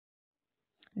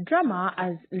Drama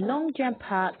as long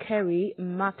jumper Carey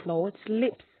McLeod's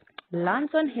lips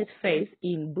lands on his face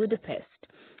in Budapest.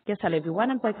 Yes, hello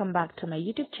everyone and welcome back to my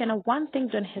YouTube channel. One thing,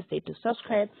 don't hesitate to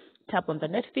subscribe, tap on the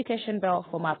notification bell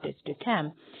for more updates to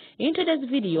come. In today's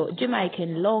video,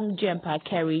 Jamaican long jumper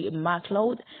Carey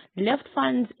McLeod left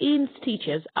fans in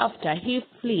stitches after he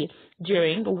flew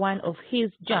during one of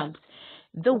his jumps.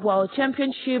 The World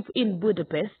Championship in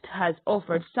Budapest has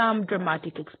offered some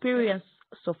dramatic experience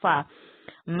so far.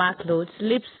 McLeod's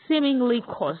lips seemingly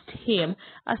cost him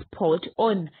a spot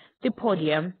on the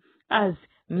podium as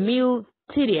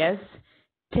Miltiades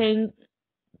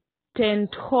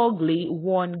Tentogli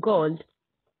won gold.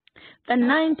 The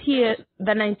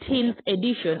 19th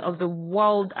edition of the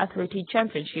World Athletic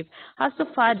Championship has so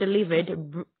far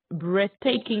delivered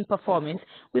breathtaking performance,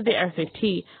 with the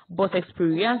athletes, both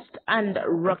experienced and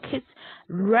rookies,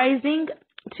 rising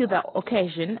to the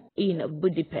occasion in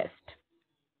Budapest.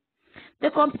 The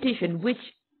competition, which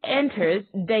enters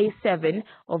day 7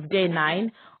 of day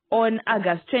 9 on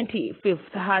August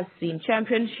 25th, has seen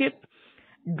championship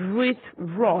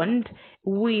dethroned,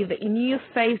 with new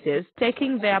faces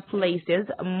taking their places,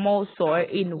 more so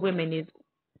in women's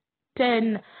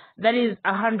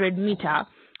 100 meter,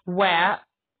 where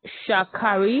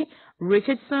Carey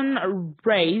Richardson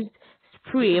raised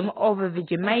supreme over the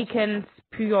Jamaican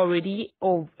superiority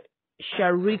of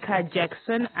Sharika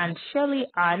Jackson and Shelly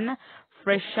Ann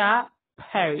Fresher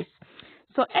Paris.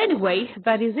 So anyway,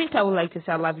 that is it. I would like to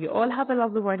say I love you all. Have a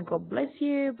lovely one. God bless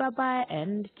you. Bye bye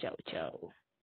and ciao ciao.